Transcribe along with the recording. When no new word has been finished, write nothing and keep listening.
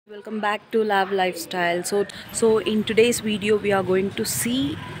Welcome back to LavLifeStyle. So in today's video we are going to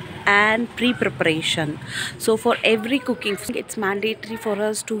see and pre-preparation. So for every cooking it's mandatory for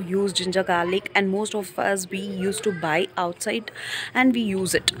us to use ginger garlic, and most of us we used to buy outside and we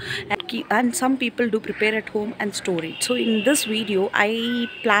use it, and some people do prepare at home and store it. So in this video I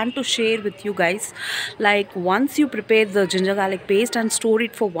plan to share with you guys, like, once you prepare the ginger garlic paste and store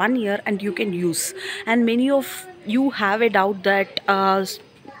it for 1 year and you can use. And many of you have a doubt that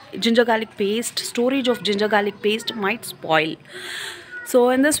ginger garlic paste, storage of ginger garlic paste might spoil. So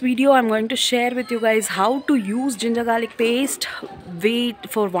in this video I'm going to share with you guys how to use ginger garlic paste wait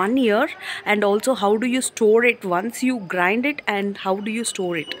for 1 year, and also how do you store it once you grind it, and how do you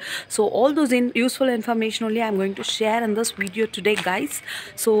store it. So all those useful information only I'm going to share in this video today, guys.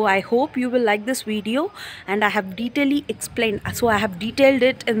 So I hope you will like this video, and I have detailed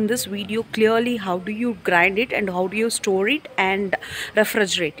it in this video clearly, how do you grind it and how do you store it and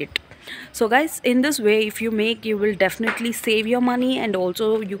refrigerate it. So guys, in this way if you make, you will definitely save your money, and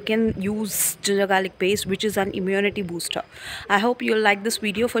also you can use ginger garlic paste, which is an immunity booster. I hope you'll like this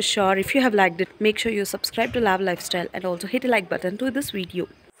video for sure. If you have liked it, make sure you subscribe to LavLifeStyle and also hit a like button to this video.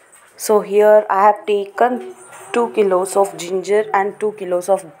 So here I have taken 2 kilos of ginger and 2 kilos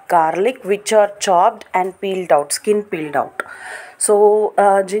of garlic, which are chopped and peeled out, skin peeled out. So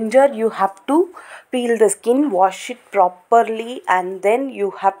ginger, you have to peel the skin, wash it properly, and then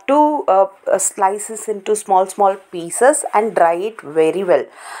you have to slice this into small pieces and dry it very well.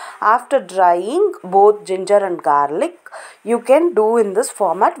 After drying both ginger and garlic, you can do in this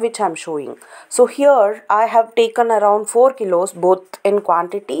format which I am showing. So here I have taken around 4 kilos both in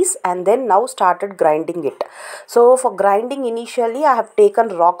quantities, and then now started grinding it. So for grinding, initially I have taken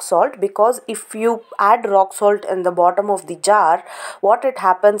rock salt, because if you add rock salt in the bottom of the jar, what it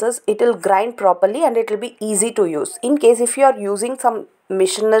happens is it will grind properly and it will be easy to use. In case if you are using some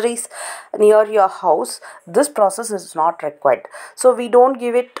machineries near your house, this process is not required. So we don't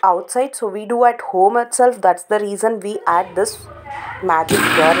give it outside, so we do at home itself. That's the reason we add this magic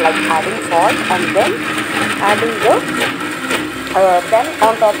here, like adding salt, and then adding the then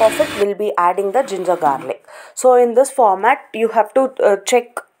on top of it we'll be adding the ginger garlic. So in this format you have to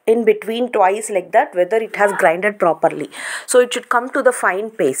check in between twice, like that, whether it has grinded properly. So it should come to the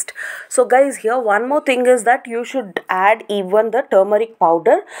fine paste. So guys, here one more thing is that you should add even the turmeric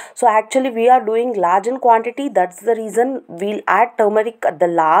powder. So actually we are doing large in quantity, that's the reason we'll add turmeric at the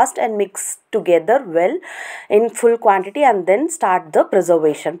last and mix together well in full quantity, and then start the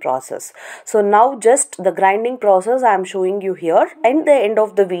preservation process. So now just the grinding process I am showing you here. At the end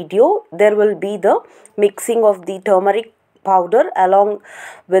of the video there will be the mixing of the turmeric powder along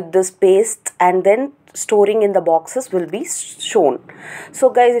with this paste, and then storing in the boxes will be shown.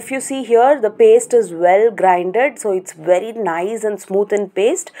 So guys, if you see here, the paste is well grinded, so it's very nice and smooth in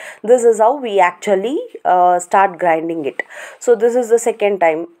paste. This is how we actually start grinding it. So this is the second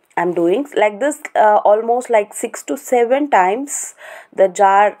time I'm doing like this, almost like 6 to 7 times the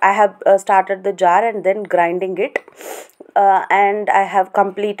jar. I have started the jar and then grinding it, and I have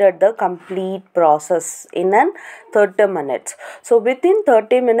completed the complete process in 30 minutes. So within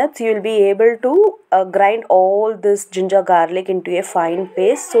 30 minutes you will be able to grind all this ginger garlic into a fine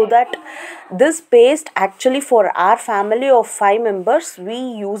paste, so that this paste actually for our family of 5 members we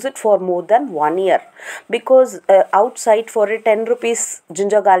use it for more than 1 year, because outside for a 10 rupees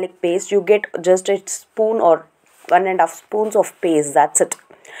ginger garlic paste you get just a spoon or 1.5 spoons of paste, that's it.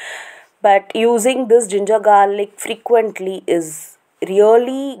 But using this ginger garlic frequently is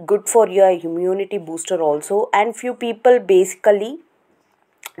really good for your immunity booster also. And few people basically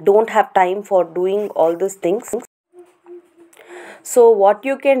don't have time for doing all these things. So what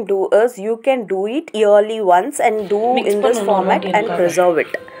you can do is you can do it yearly once and do in this format and preserve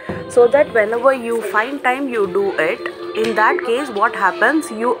it, so that whenever you find time you do it. In that case what happens,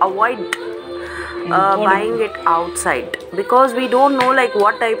 you avoid buying it outside, because we don't know like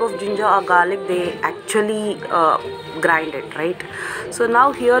what type of ginger or garlic they actually grind it, right? So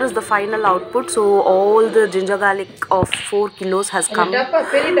now here is the final output. So all the ginger garlic of 4 kilos has come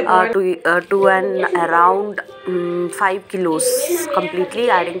to an around 5 kilos completely,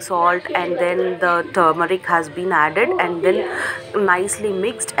 adding salt, and then the turmeric has been added and then nicely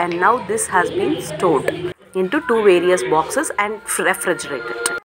mixed, and now this has been stored into 2 various boxes and refrigerated.